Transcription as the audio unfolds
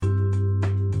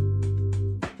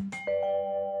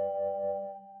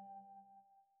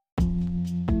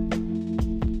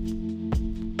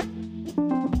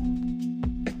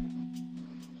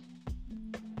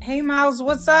Hey Miles,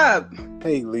 what's up?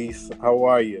 Hey Lise, how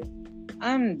are you?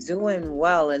 I'm doing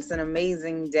well. It's an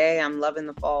amazing day. I'm loving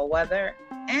the fall weather.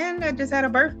 And I just had a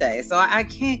birthday, so I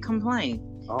can't complain.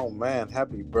 Oh man,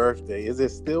 happy birthday. Is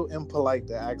it still impolite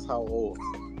to ask how old?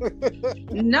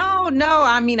 No.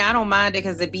 I mean, I don't mind it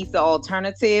because it beats the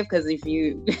alternative. Because if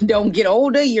you don't get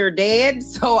older, you're dead.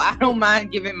 So I don't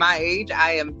mind giving my age.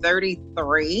 I am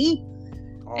 33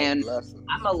 Oh, and blessings.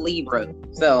 I'm a Libra.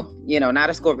 So, not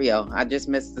a Scorpio. I just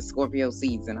missed the Scorpio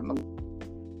season.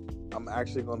 I'm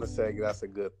actually going to say that's a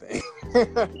good thing.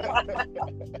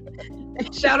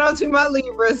 Shout out to my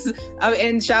Libras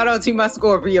and shout out to my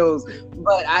Scorpios.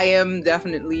 But I am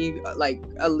definitely like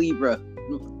a Libra.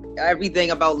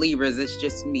 Everything about Libras is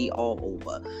just me all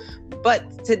over.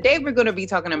 But today we're going to be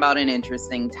talking about an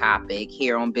interesting topic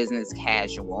here on Business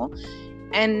Casual.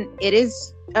 And it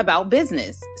is about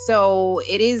business. So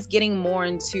it is getting more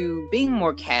into being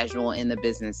more casual in the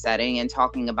business setting and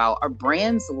talking about, are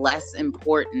brands less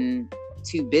important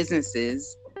to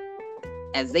businesses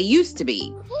as they used to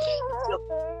be?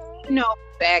 So,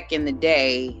 back in the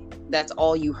day, that's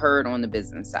all you heard on the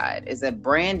business side, is that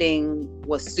branding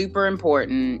was super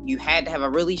important. You had to have a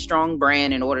really strong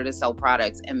brand in order to sell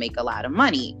products and make a lot of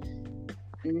money.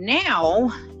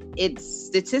 Now,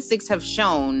 statistics have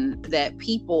shown that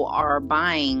people are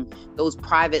buying those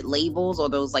private labels or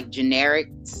those like generic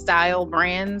style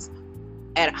brands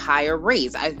at higher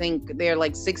rates. I think they're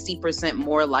like 60%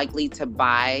 more likely to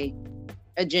buy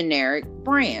a generic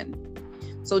brand.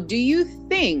 So do you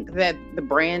think that the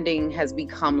branding has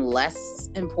become less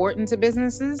important to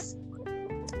businesses?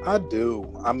 I do.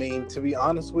 I mean, to be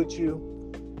honest with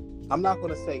you, I'm not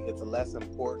going to say it's less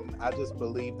important. I just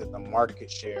believe that the market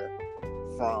share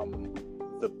from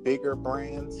the bigger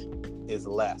brands is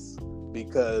less,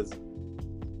 because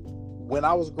when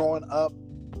I was growing up,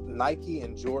 Nike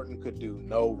and Jordan could do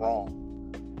no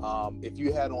wrong. If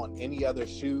you had on any other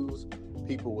shoes,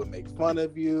 people would make fun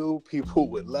of you, people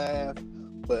would laugh.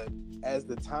 But as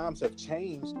the times have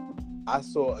changed, I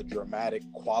saw a dramatic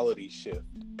quality shift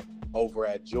over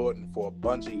at Jordan for a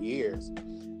bunch of years,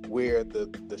 where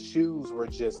the shoes were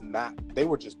just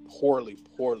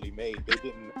poorly made. They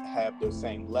didn't have the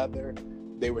same leather.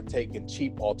 They were taking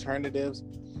cheap alternatives.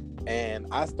 And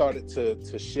I started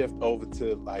to shift over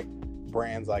to like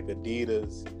brands like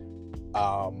Adidas,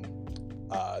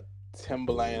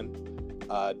 Timberland,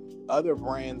 other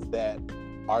brands that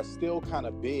are still kind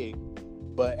of big,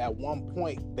 but at one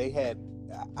point they had,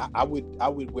 I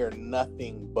would wear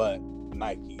nothing but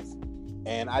Nikes.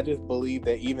 And I just believe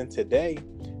that even today,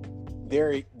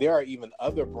 there are even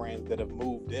other brands that have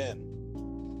moved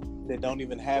in that don't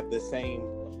even have the same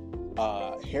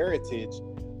heritage.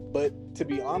 But to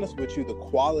be honest with you, the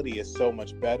quality is so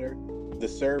much better. The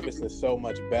service is so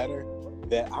much better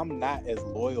that I'm not as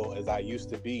loyal as I used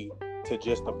to be to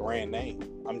just a brand name.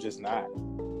 I'm just not.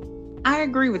 I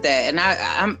agree with that. And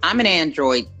I'm an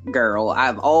Android girl.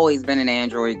 I've always been an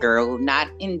Android girl, not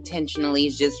intentionally,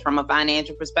 just from a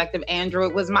financial perspective.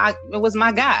 Android was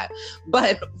my guy.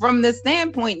 But from the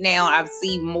standpoint now, I've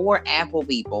seen more Apple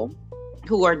people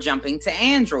who are jumping to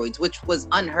Androids, which was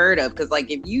unheard of. Because like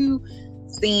if you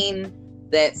seen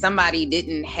that somebody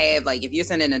didn't have, like if you're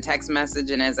sending a text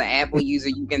message and as an Apple user,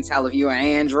 you can tell if you're an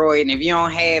Android. And if you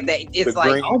don't have that, it's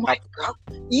like, oh my God.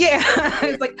 Yeah.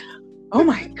 It's like, oh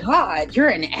my God, you're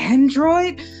an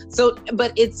Android? So,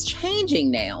 but it's changing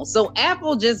now. So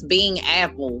Apple just being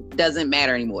Apple doesn't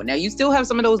matter anymore. Now you still have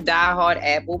some of those diehard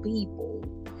Apple people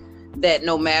that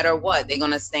no matter what, they're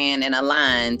going to stand in a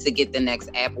line to get the next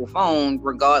Apple phone,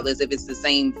 regardless if it's the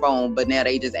same phone, but now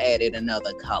they just added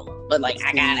another color. But like,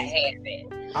 I gotta have it.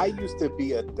 I used to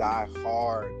be a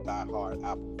diehard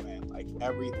Apple fan. Like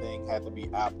everything had to be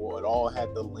Apple. It all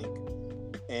had to link.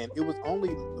 And it was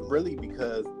only really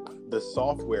because the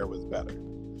software was better.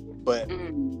 But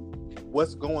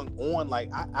what's going on, like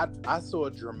I saw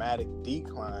a dramatic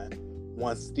decline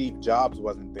once Steve Jobs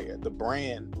wasn't there. The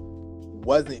brand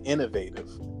wasn't innovative,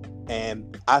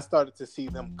 and I started to see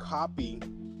them copy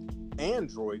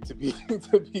Android, to be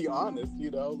honest.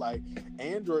 Like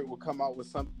Android would come out with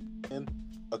something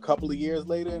a couple of years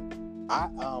later.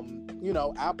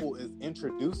 Apple is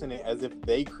introducing it as if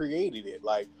they created it.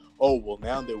 Like, oh well,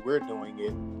 now that we're doing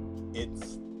it,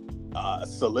 it's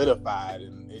solidified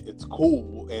and it's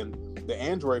cool. And the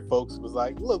Android folks was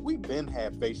like, look, we've been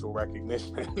had facial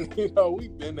recognition.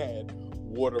 We've been had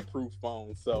waterproof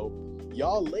phones, so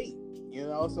y'all late.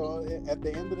 So at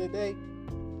the end of the day,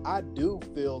 I do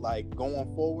feel like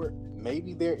going forward,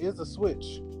 maybe there is a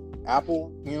switch.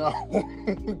 Apple,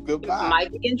 goodbye.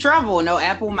 Might be in trouble. No,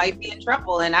 Apple might be in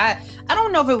trouble. And I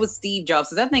don't know if it was Steve Jobs,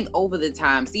 because I think over the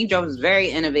time, Steve Jobs was very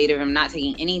innovative. I'm not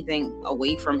taking anything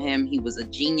away from him. He was a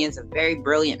genius, a very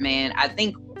brilliant man. I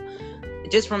think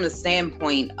just from the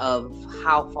standpoint of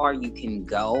how far you can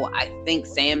go, I think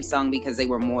Samsung, because they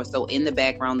were more so in the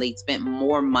background, they spent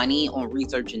more money on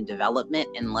research and development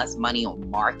and less money on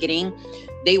marketing.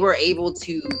 They were able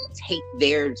to take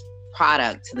their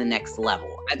product to the next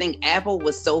level. I think Apple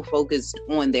was so focused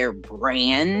on their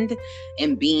brand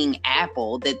and being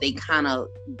Apple that they kind of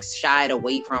shied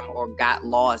away from or got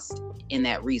lost in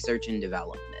that research and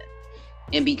development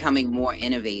and becoming more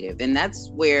innovative. And that's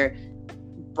where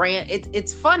brand,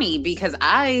 it's funny because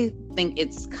I think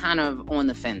it's kind of on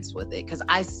the fence with it, because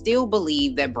I still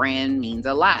believe that brand means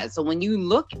a lot. So when you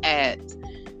look at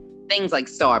things like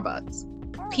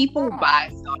Starbucks, people buy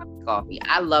Starbucks coffee.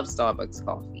 I love Starbucks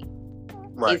coffee.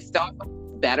 Right. Is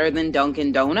Starbucks better than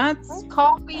Dunkin' Donuts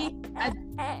coffee? I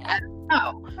don't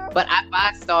know. But I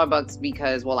buy Starbucks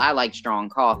because, well, I like strong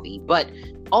coffee, but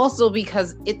also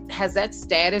because it has that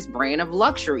status brand of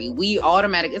luxury.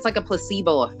 It's like a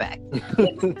placebo effect.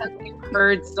 We've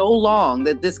heard so long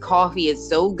that this coffee is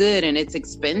so good and it's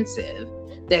expensive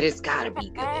that it's got to be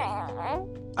good.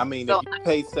 I mean, if you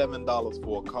pay $7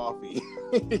 for a coffee,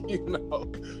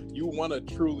 you want to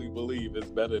truly believe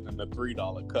it's better than the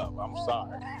 $3 cup. I'm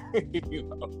sorry.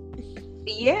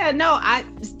 Yeah, no,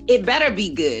 it better be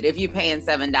good if you're paying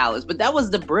 $7. But that was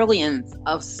the brilliance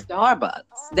of Starbucks,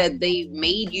 that they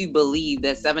made you believe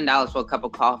that $7 for a cup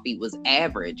of coffee was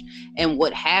average. And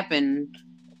what happened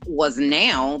was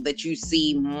now that you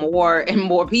see more and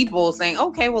more people saying,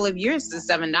 okay, well, if yours is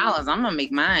 $7, I'm gonna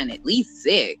make mine at least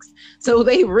 $6. So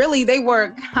they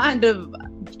were kind of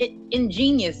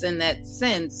ingenious in that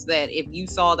sense, that if you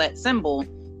saw that symbol,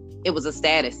 it was a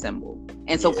status symbol.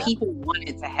 And so people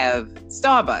wanted to have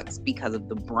Starbucks because of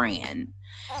the brand.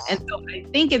 And so I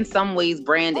think in some ways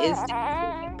brand is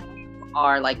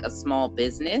are like a small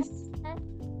business.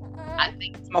 I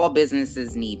think small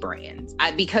businesses need brands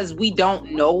because we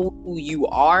don't know who you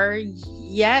are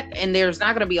yet. And there's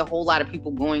not going to be a whole lot of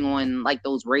people going on like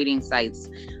those rating sites,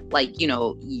 like,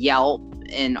 Yelp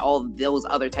and all those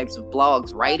other types of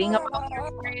blogs writing about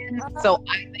your brand. So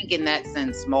I think in that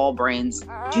sense, small brands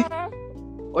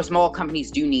or small companies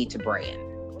do need to brand.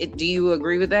 Do you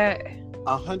agree with that?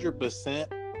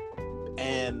 100%.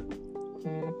 And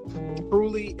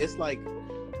truly, it's like,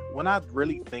 when I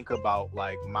really think about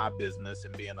like my business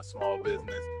and being a small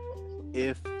business,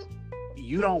 if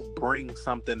you don't bring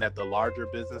something that the larger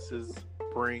businesses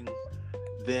bring,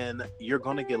 then you're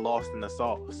going to get lost in the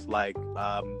sauce. Like,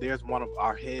 there's one of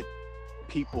our head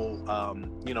people,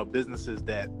 businesses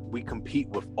that we compete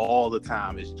with all the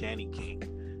time is Janny King.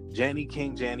 Janny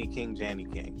King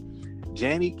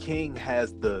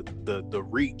has the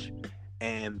reach,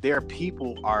 and their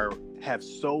people have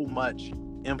so much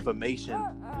information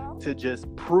to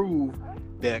just prove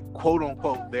that, quote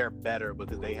unquote, they're better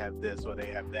because they have this or they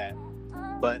have that.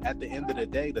 But at the end of the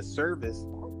day, the service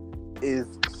is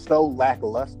so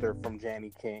lackluster from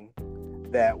Janny King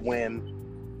that when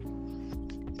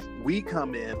we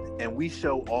come in and we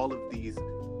show all of these,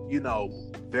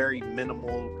 very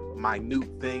minimal, minute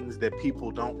things that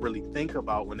people don't really think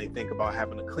about when they think about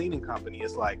having a cleaning company,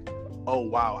 it's like, oh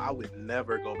wow, I would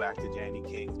never go back to Janny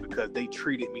King's because they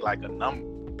treated me like a number.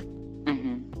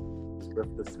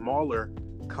 With the smaller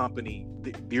company,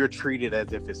 you're treated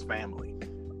as if it's family.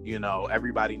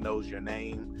 Everybody knows your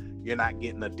name. You're not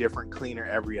getting a different cleaner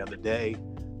every other day.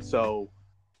 So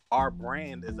our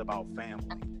brand is about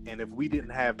family. And if we didn't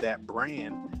have that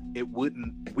brand,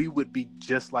 we would be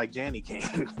just like Janny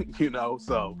King,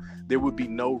 so there would be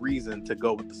no reason to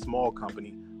go with the small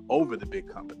company over the big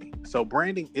company. So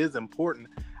branding is important.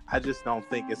 I just don't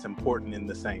think it's important in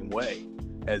the same way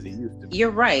as it used to be. You're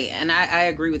right. And I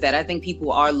agree with that. I think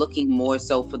people are looking more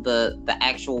so for the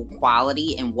actual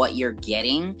quality and what you're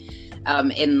getting,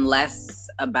 and less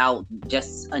about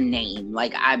just a name.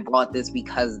 Like, I bought this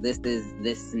because this is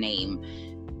this name.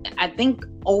 I think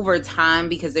over time,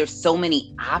 because there's so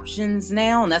many options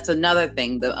now, and that's another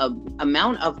thing, the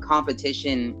amount of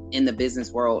competition in the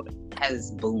business world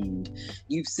has boomed.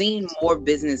 You've seen more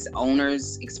business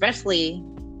owners, especially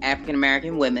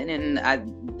African-American women, and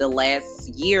the last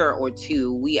year or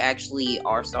two, we actually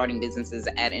are starting businesses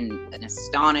at an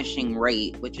astonishing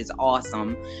rate, which is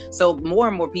awesome. So more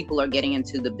and more people are getting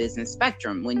into the business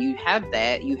spectrum. When you have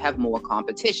that, you have more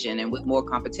competition, and with more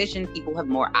competition, people have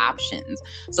more options.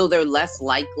 So they're less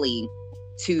likely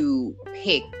to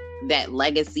pick that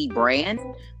legacy brand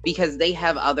because they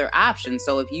have other options.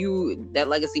 So if that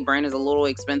legacy brand is a little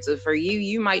expensive for you,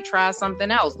 you might try something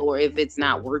else. Or if it's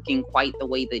not working quite the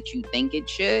way that you think it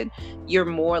should, you're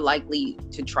more likely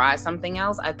to try something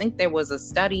else. I think there was a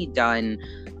study done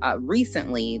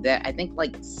recently that I think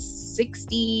like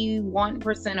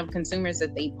 61% of consumers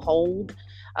that they polled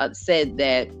said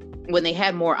that when they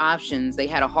had more options, they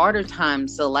had a harder time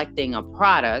selecting a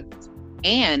product,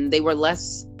 and they were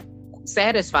less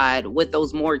satisfied with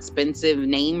those more expensive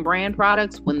name brand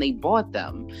products when they bought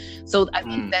them. So I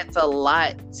think that's a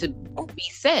lot to be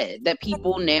said, that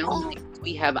people now think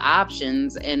we have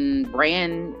options and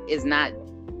brand is not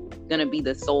going to be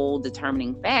the sole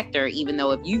determining factor, even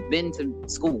though if you've been to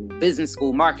school, business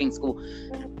school, marketing school,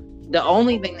 the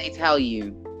only thing they tell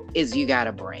you is you got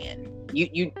a brand.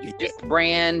 You just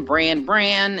brand,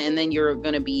 and then you're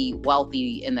going to be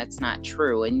wealthy, and that's not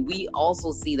true. And we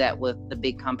also see that with the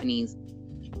big companies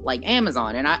like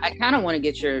Amazon. And I kind of want to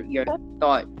get your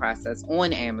thought process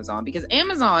on Amazon, because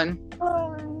Amazon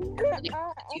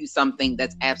do something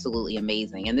that's absolutely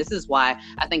amazing. And this is why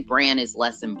I think brand is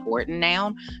less important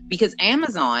now, because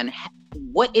Amazon,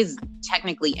 what is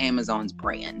technically Amazon's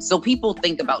brand? So people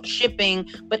think about shipping,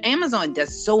 but Amazon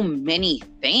does so many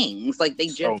things. Like they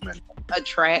just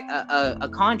attract a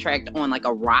contract on like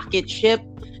a rocket ship.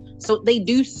 So they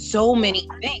do so many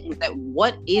things that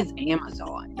what is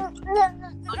Amazon? So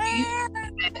do you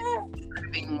think that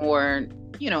being more,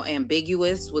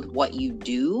 ambiguous with what you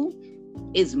do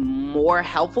is more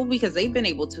helpful, because they've been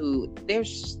able to, their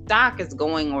stock is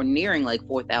going or nearing like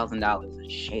 $4,000 a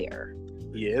share.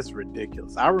 Yeah, it's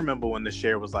ridiculous. I remember when the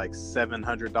share was like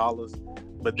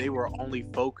 $700, but they were only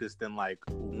focused in like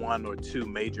one or two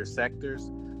major sectors.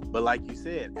 But like you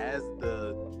said, as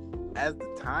the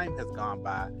time has gone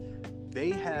by,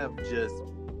 they have just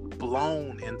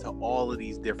blown into all of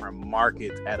these different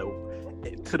markets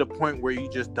to the point where you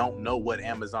just don't know what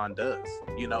Amazon does.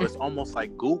 It's almost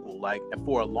like Google. Like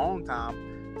for a long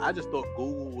time, I just thought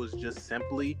Google was just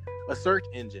simply a search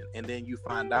engine, and then you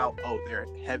find out, oh, they're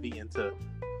heavy into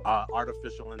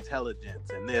artificial intelligence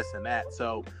and this and that.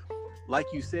 So like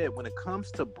you said, when it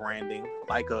comes to branding,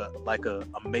 like a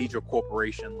major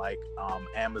corporation like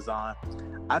Amazon,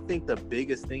 I think the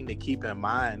biggest thing to keep in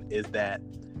mind is that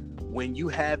when you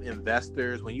have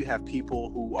investors, when you have people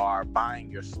who are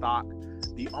buying your stock,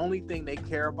 the only thing they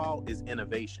care about is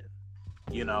innovation.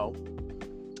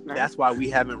 That's why we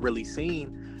haven't really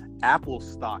seen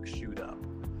Apple's stock shoot up.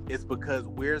 It's because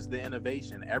where's the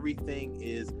innovation? Everything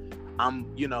is,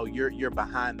 you're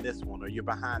behind this one or you're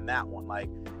behind that one. Like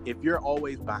if you're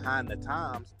always behind the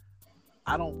times,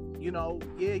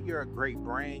 you're a great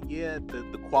brand. Yeah,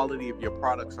 the quality of your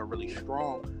products are really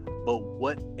strong, but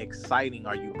what exciting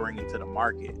are you bringing to the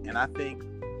market? And I think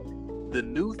the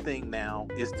new thing now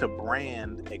is to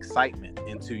brand excitement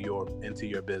into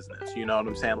your business. You know what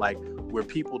I'm saying? Like where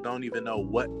people don't even know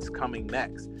what's coming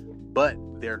next, but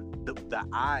the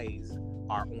eyes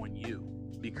are on you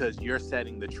because you're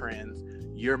setting the trends.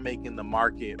 You're making the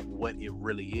market what it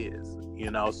really is.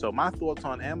 So my thoughts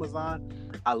on Amazon,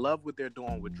 I love what they're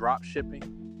doing with drop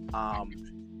shipping.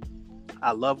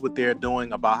 I love what they're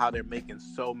doing about how they're making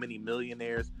so many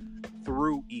millionaires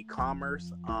through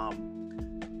e-commerce.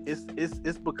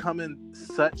 It's becoming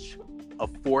such a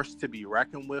force to be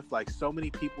reckoned with. Like so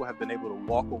many people have been able to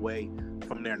walk away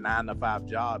from their 9-to-5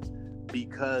 jobs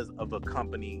because of a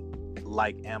company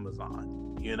like Amazon.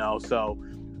 So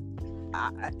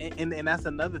and that's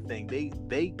another thing.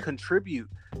 They contribute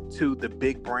to the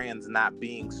big brands not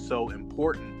being so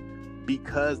important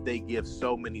because they give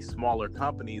so many smaller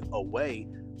companies a way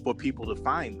for people to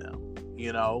find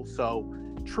them. So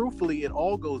truthfully, it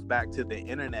all goes back to the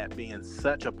internet being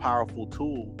such a powerful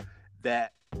tool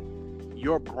that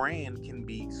your brand can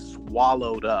be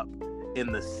swallowed up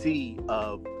in the sea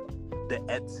of the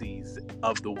Etsy's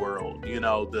of the world,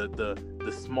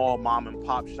 the small mom and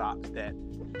pop shops that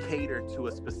cater to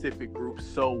a specific group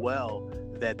so well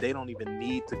that they don't even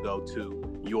need to go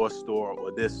to your store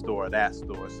or this store or that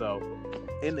store. So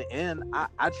in the end,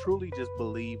 I truly just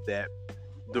believe that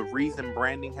the reason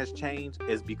branding has changed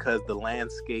is because the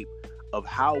landscape of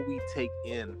how we take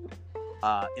in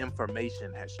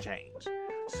information has changed.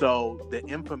 So the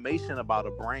information about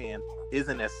a brand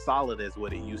isn't as solid as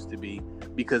what it used to be,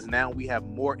 because now we have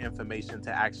more information to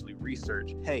actually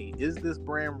research. Hey, is this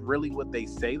brand really what they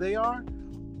say they are?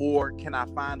 Or can I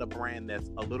find a brand that's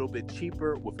a little bit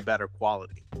cheaper with better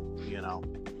quality?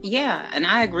 Yeah, and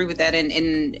I agree with that.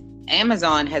 And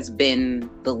Amazon has been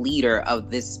the leader of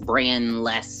this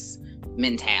brand-less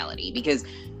mentality, because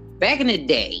back in the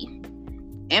day,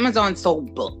 Amazon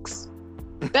sold books.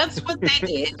 That's what they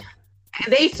did.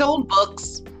 They sold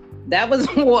books. That was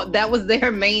that was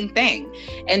their main thing.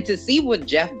 And to see what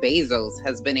Jeff Bezos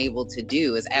has been able to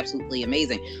do is absolutely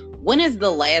amazing. When is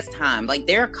the last time, like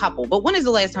there are a couple, but when is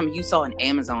the last time you saw an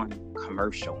Amazon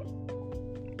commercial?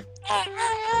 Hold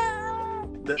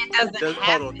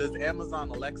on, does Amazon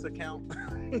Alexa count?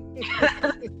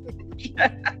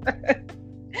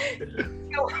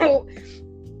 So,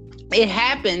 it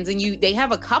happens, and they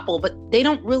have a couple, but they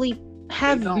don't really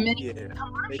have many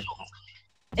commercials.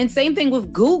 And same thing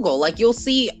with Google. Like you'll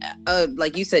see,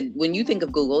 like you said, when you think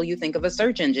of Google, you think of a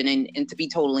search engine. And to be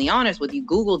totally honest with you,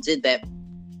 Google did that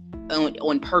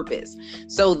on purpose.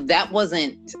 So that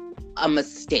wasn't a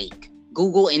mistake.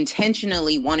 Google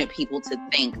intentionally wanted people to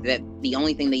think that the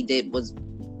only thing they did was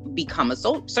become a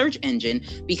search engine,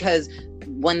 because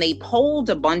when they polled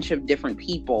a bunch of different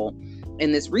people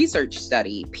in this research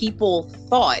study, people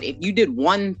thought if you did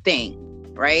one thing,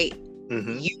 right,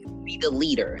 you would be the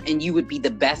leader and you would be the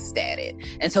best at it.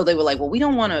 And so they were like, well, we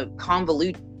don't want to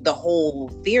convolute the whole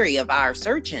theory of our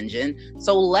search engine,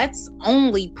 so let's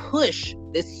only push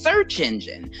this search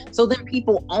engine. So then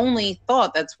people only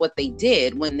thought that's what they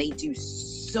did when they do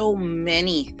so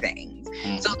many things.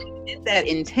 So they did that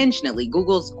intentionally.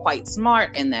 Google's quite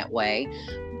smart in that way.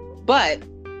 But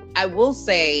I will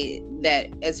say that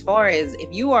as far as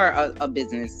if you are a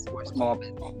business or a small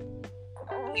business,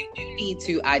 you do need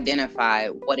to identify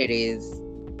what it is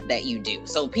that you do.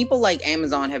 So people like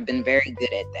Amazon have been very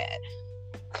good at that.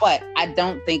 But I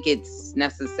don't think it's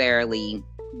necessarily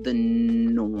the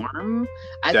norm.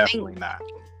 Definitely not.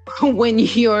 When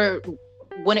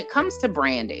it comes to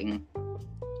branding,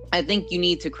 I think you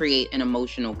need to create an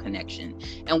emotional connection.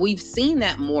 And we've seen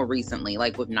that more recently,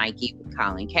 like with Nike, with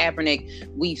Colin Kaepernick.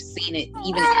 We've seen it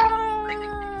even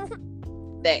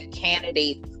that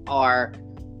candidates are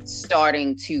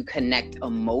starting to connect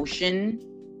emotion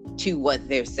to what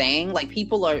they're saying. Like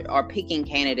people are picking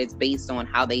candidates based on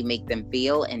how they make them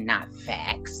feel and not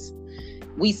facts.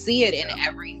 We see it in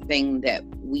everything that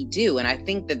we do. And I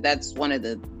think that that's one of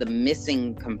the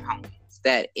missing components,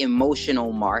 that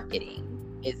emotional marketing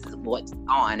is what's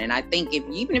on. And I think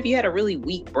even if you had a really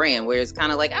weak brand where it's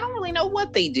kind of like, I don't really know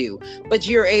what they do, but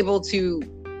you're able to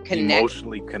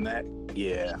emotionally connect.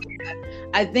 Yeah.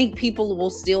 I think people will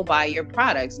still buy your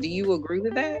products. Do you agree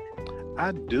with that?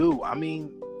 I do. I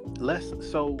mean,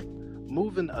 so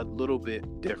moving a little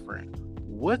bit different.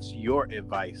 What's your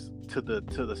advice to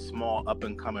the small up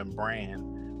and coming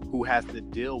brand who has to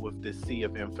deal with this sea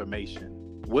of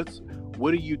information?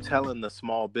 What are you telling the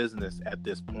small business at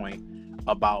this point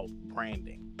about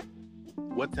branding?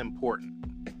 What's important?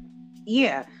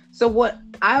 Yeah. So what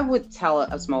I would tell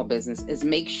a small business is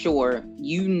make sure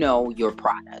you know your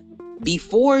product.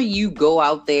 Before you go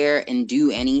out there and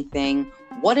do anything,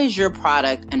 what is your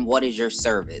product and what is your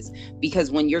service?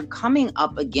 Because when you're coming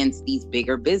up against these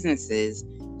bigger businesses,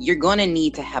 you're going to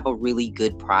need to have a really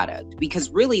good product,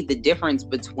 because really the difference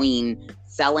between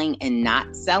selling and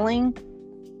not selling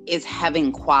is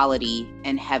having quality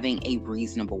and having a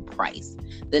reasonable price.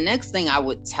 The next thing I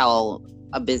would tell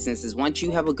a business is, once you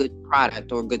have a good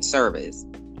product or a good service,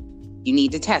 you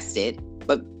need to test it,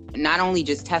 but not only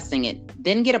just testing it,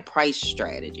 then get a price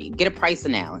strategy, get a price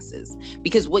analysis.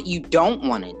 Because what you don't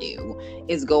want to do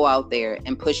is go out there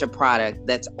and push a product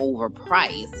that's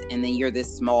overpriced, and then you're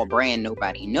this small brand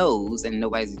nobody knows and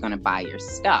nobody's going to buy your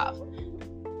stuff.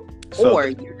 Or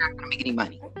you're not going to make any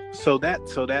money. So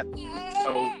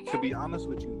to be honest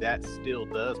with you, that still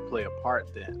does play a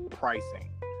part then,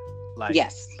 pricing. Like,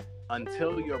 yes.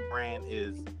 Until your brand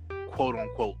is quote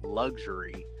unquote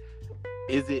luxury,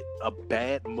 is it a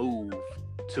bad move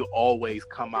to always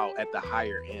come out at the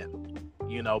higher end?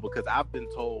 You know, because I've been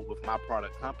told with my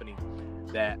product company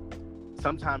that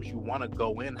sometimes you want to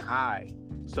go in high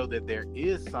so that there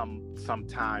is some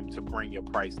time to bring your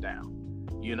price down.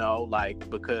 You know, like,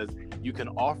 because you can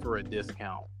offer a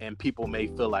discount and people may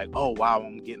feel like, oh, wow,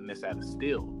 I'm getting this at a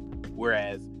steal.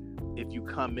 Whereas if you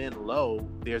come in low,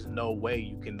 there's no way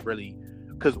you can really,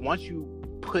 because once you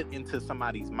put into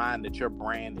somebody's mind that your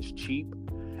brand is cheap,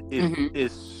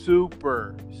 it's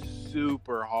super,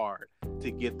 super hard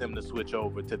to get them to switch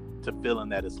over to feeling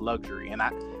that it's luxury.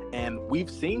 And we've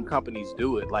seen companies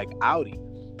do it, like Audi.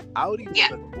 Audi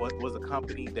was a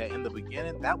company that in the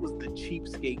beginning, that was the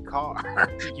cheapskate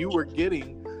car. You were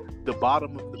getting the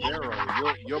bottom of the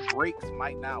barrel. Your brakes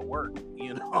might not work,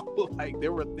 you know, like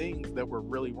there were things that were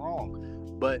really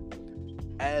wrong. But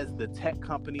as the tech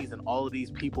companies and all of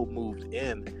these people moved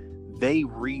in, they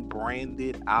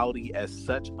rebranded Audi as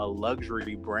such a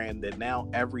luxury brand that now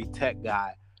every tech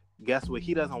guy, guess what?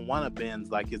 He doesn't want a Benz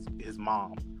like his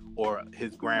mom or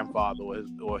his grandfather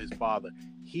or his father.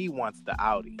 He wants the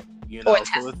Audi, you know.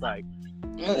 So it's like,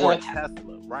 or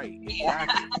Tesla, right?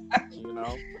 Exactly. You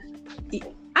know,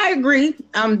 I agree.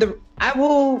 I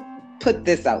will put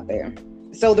this out there.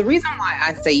 So the reason why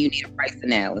I say you need a price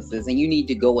analysis and you need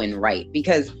to go in right,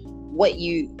 because what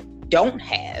you don't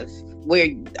have, where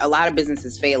a lot of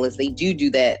businesses fail, is they do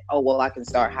that. Oh, well, I can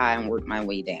start high and work my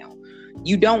way down.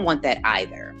 You don't want that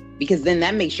either, because then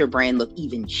that makes your brand look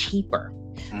even cheaper.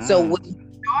 So when you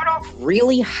start off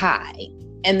really high,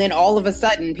 and then all of a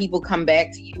sudden people come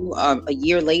back to you a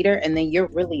year later, and then you're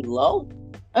really low.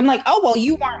 I'm like, oh, well,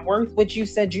 you weren't worth what you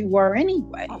said you were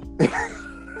anyway.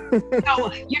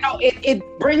 So, you know, it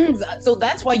brings, so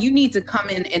that's why you need to come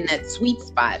in that sweet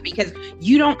spot, because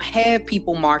you don't have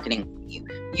people marketing for you.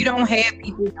 You don't have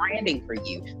people branding for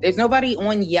you. There's nobody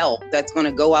on Yelp that's going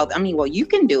to go out. I mean, well, you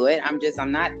can do it. I'm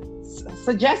not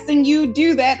suggesting you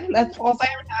do that. That's false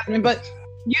advertisement, but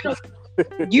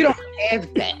you don't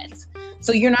have that.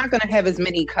 So you're not going to have as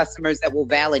many customers that will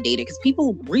validate it, because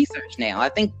people research now. I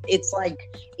think it's like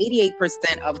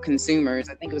 88% of consumers,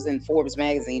 I think it was in Forbes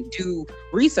magazine, do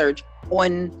research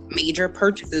on major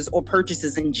purchases or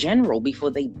purchases in general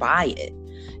before they buy it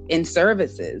in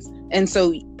services. And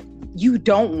so you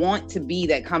don't want to be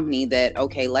that company that,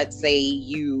 okay, let's say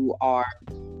you are,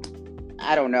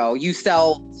 I don't know, you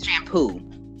sell shampoo,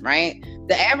 right?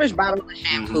 The average bottle of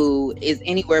shampoo is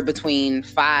anywhere between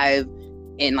 $5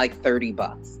 and like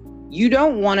 $30. You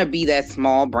don't want to be that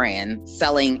small brand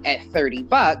selling at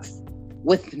 $30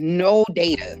 with no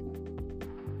data.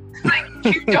 Like,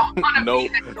 you don't want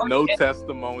to no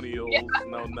testimonials,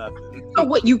 no nothing. So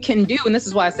what you can do, and this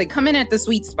is why I say come in at the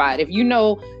sweet spot. If you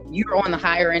know you're on the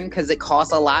higher end because it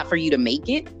costs a lot for you to make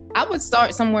it, I would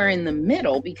start somewhere in the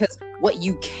middle, because what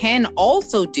you can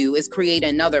also do is create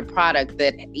another product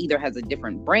that either has a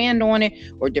different brand on it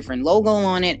or different logo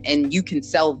on it, and you can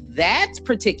sell that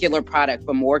particular product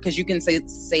for more, because you can say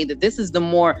that this is the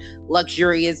more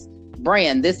luxurious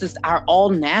brand. This is our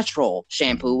all-natural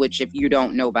shampoo, which, if you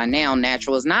don't know by now,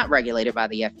 natural is not regulated by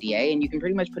the FDA, and you can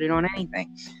pretty much put it on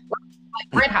anything.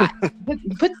 Like Red Hot, put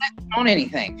that on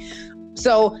anything.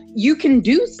 So you can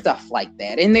do stuff like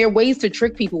that. And there are ways to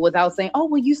trick people without saying, oh,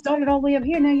 well, you started all the way up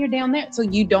here, now you're down there. So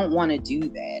you don't want to do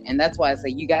that. And that's why I say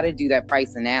you got to do that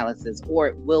price analysis, or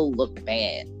it will look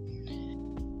bad.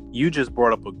 You just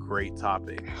brought up a great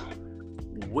topic.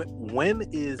 When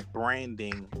is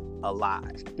branding a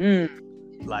lie?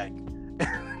 Like,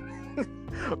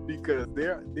 because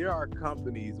there are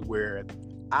companies where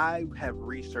I have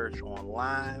researched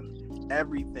online,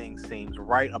 everything seems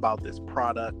right about this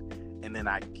product, and then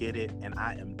I get it and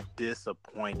I am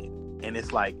disappointed. And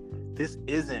it's like, this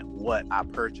isn't what I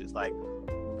purchased. Like,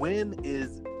 when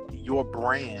is your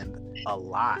brand a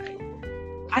lie?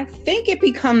 I think it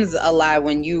becomes a lie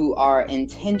when you are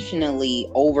intentionally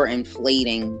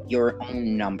overinflating your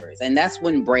own numbers. And that's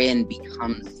when brand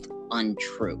becomes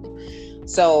untrue.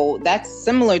 So that's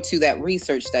similar to that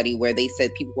research study where they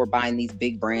said people were buying these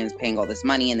big brands, paying all this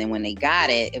money, and then when they got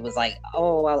it, it was like,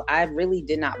 oh, well, I really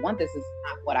did not want this. This is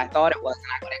not what I thought it was, and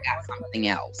I could have got something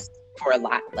else for a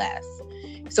lot less.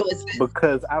 So it's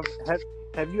because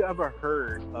have you ever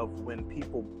heard of when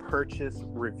people purchase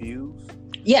reviews?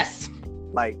 Yes.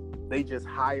 Like, they just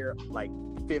hire like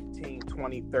 15,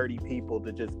 20, 30 people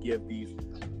to just give these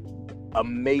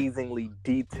amazingly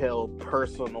detailed,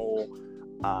 personal,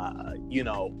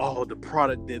 oh, the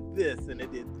product did this and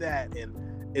it did that.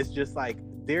 And it's just like,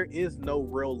 there is no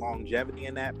real longevity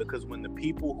in that, because when the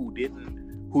people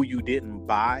who you didn't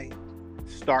buy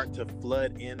start to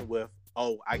flood in with,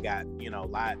 oh, I got,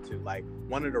 lied to. Like,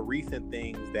 one of the recent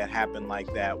things that happened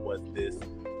like that was this,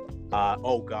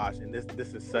 oh gosh, and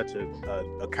this is such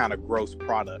a kind of gross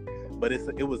product, but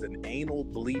it was an anal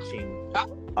bleaching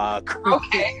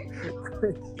cream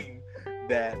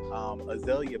that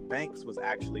Azalea Banks was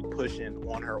actually pushing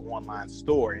on her online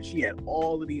store, and she had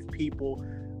all of these people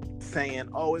saying,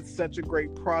 oh, it's such a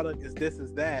great product, it's this,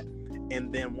 is that.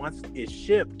 And then once it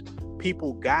shipped,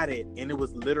 people got it, and it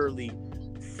was literally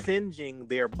singeing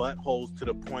their buttholes to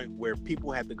the point where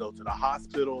people had to go to the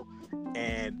hospital,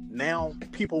 and now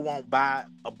people won't buy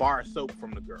a bar of soap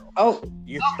from the girl. Okay.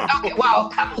 Well,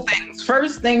 a couple things.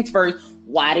 First things first,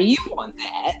 why do you want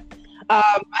that?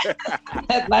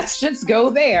 Let's just go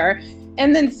there.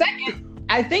 And then second,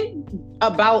 I think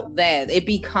about that, it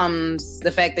becomes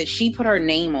the fact that she put her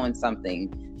name on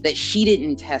something that she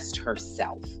didn't test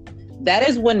herself. That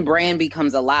is when brand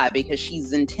becomes a lie, because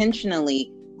she's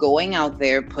intentionally going out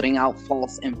there, putting out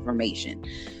false information.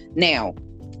 Now,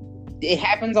 it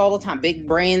happens all the time. Big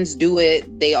brands do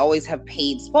it. They always have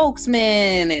paid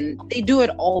spokesmen, and they do it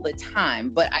all the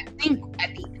time. But I think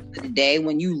at the end of the day,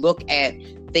 when you look at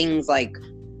things like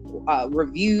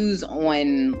reviews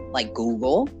on like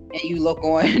Google, and you look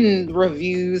on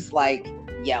reviews like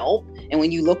Yelp, and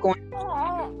when you look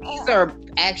on, these are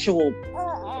actual.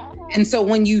 And so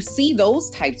when you see those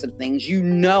types of things, you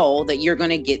know that you're going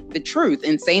to get the truth.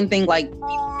 And same thing, like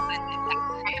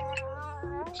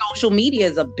social media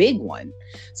is a big one.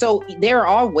 So there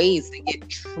are ways to get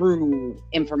true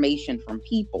information from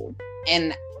people.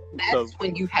 And that's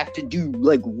when you have to do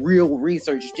like real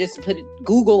research. Just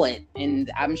Google it. And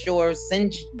I'm sure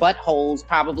Cinch Buttholes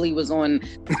probably was on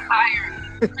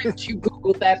higher since you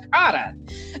Googled that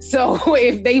product. So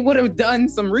if they would have done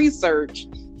some research,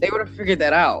 they would have figured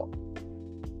that out.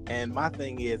 And my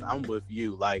thing is, I'm with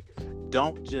you. Like,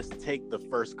 don't just take the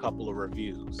first couple of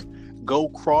reviews. Go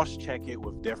cross-check it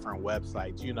with different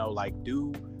websites. You know, like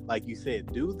like you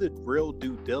said, do the real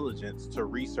due diligence to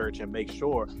research and make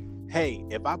sure, hey,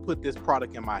 if I put this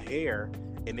product in my hair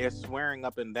and they're swearing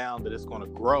up and down that it's going to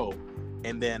grow,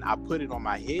 and then I put it on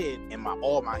my head and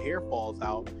all my hair falls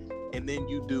out, and then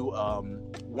you do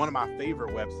one of my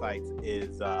favorite websites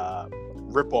is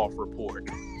Ripoff Report.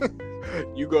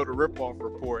 You go to Ripoff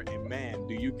Report and man,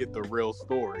 do you get the real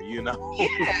story, you know?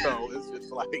 Yeah. So it's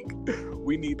just like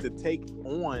we need to take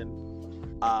on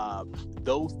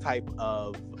those type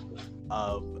of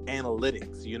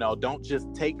analytics, you know. Don't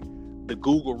just take the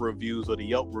Google reviews or the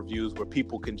Yelp reviews where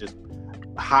people can just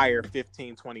hire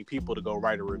 15, 20 people to go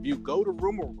write a review. Go to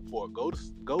Rumor Report. Go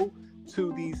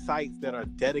to these sites that are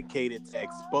dedicated to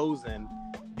exposing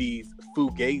these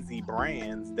fugazi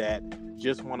brands that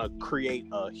just want to create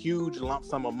a huge lump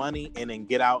sum of money and then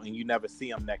get out and you never see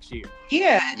them next year.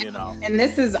 Yeah. You know, and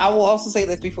I will also say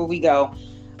this before we go.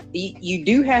 You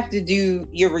do have to do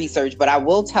your research, but I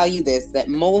will tell you this, that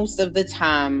most of the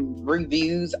time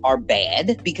reviews are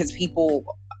bad because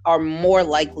people are more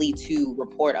likely to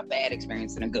report a bad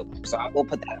experience than a good one. So I will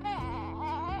put that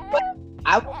up. But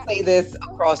I will say this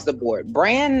across the board.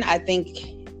 Brand, I think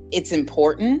it's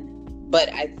important, but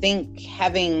I think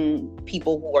having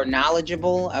people who are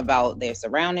knowledgeable about their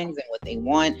surroundings and what they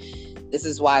want, this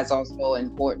is why it's also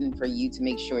important for you to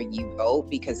make sure you vote,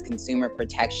 because consumer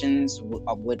protections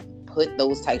would put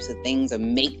those types of things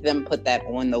and make them put that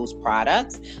on those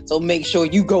products. So make sure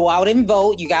you go out and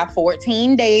vote. You got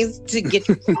 14 days to get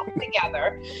yourself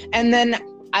together. And then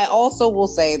I also will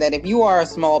say that if you are a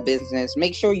small business,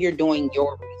 make sure you're doing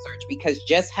your research, because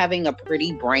just having a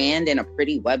pretty brand and a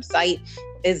pretty website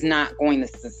is not going to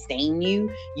sustain you.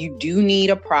 You do need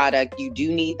a product, you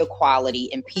do need the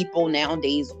quality, and people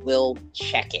nowadays will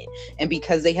check it. And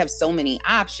because they have so many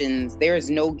options, there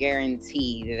is no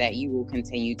guarantee that you will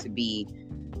continue to be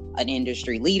an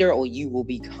industry leader or you will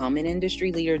become an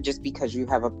industry leader just because you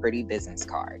have a pretty business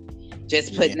card.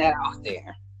 Just putting that out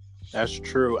there. That's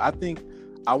true. I think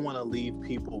I want to leave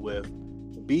people with,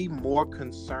 be more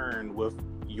concerned with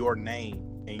your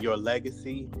name and your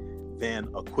legacy than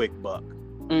a quick buck.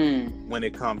 When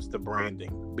it comes to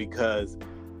branding, because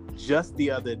just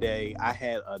the other day I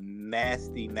had a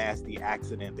nasty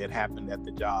accident that happened at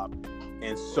the job,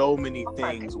 and so many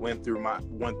things went through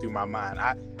my mind.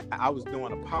 I was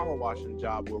doing a power washing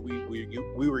job where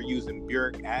we were using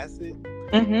uric acid,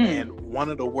 and one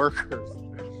of the workers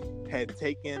had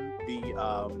taken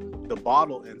the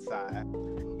bottle inside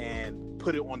and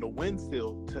put it on the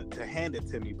windsill to hand it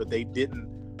to me, but they didn't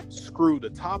screw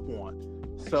the top on.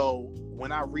 So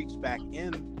when I reached back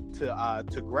in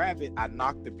to grab it, I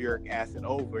knocked the uric acid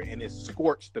over and it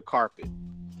scorched the carpet.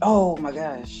 Oh my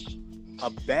gosh. A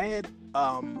bad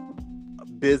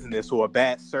business or a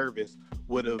bad service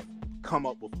would have come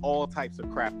up with all types of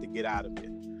crap to get out of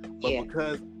it. But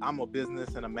because I'm a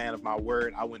business and a man of my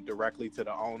word, I went directly to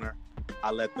the owner. I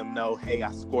let them know, hey,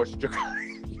 I scorched your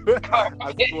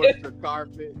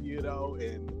carpet, you know,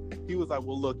 and he was like,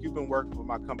 well, look, you've been working with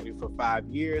my company for 5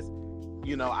 years.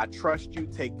 You know, I trust you,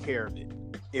 take care of it.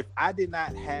 If I did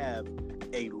not have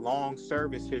a long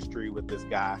service history with this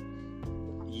guy,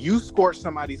 you scorch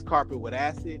somebody's carpet with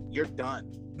acid, you're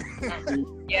done.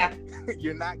 Yeah.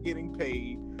 You're not getting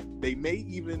paid. They may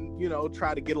even, you know,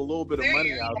 try to get a little bit of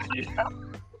money out of you.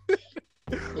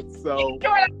 So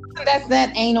that's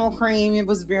that anal cream. It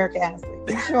was uric acid.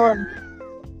 Sure.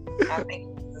 I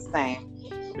think it's the same.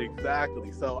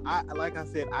 Exactly. So like I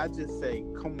said, I just say,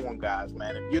 come on, guys,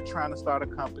 man. If you're trying to start a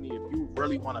company, if you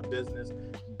really want a business,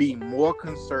 be more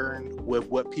concerned with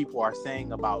what people are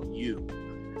saying about you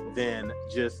than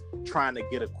just trying to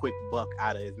get a quick buck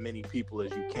out of as many people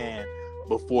as you can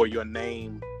before your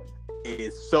name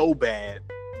is so bad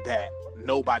that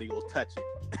nobody will touch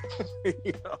it.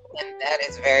 You know? And that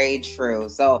is very true.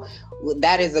 So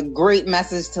that is a great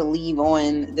message to leave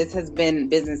on. This has been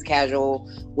Business Casual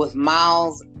with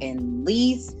Miles and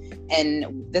Lise.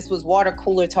 And this was Water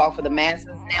Cooler Talk for the Masses.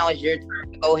 Now it's your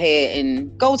turn to go ahead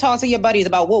and go talk to your buddies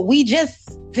about what we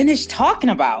just finished talking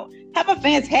about. Have a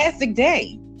fantastic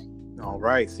day. All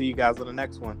right. See you guys on the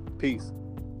next one. Peace.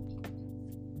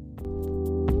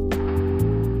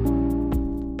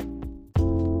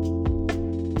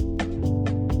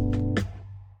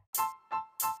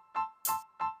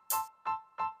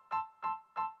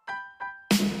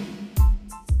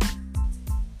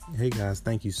 Hey guys,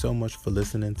 thank you so much for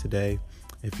listening today.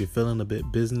 If you're feeling a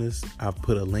bit business, I've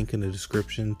put a link in the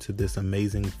description to this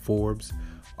amazing Forbes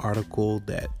article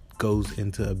that goes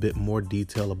into a bit more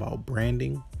detail about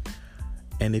branding.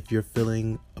 And if you're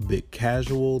feeling a bit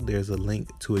casual, there's a link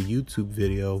to a YouTube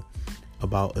video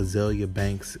about Azealia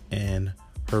Banks and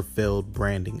her failed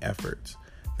branding efforts.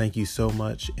 Thank you so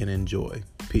much and enjoy.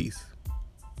 Peace.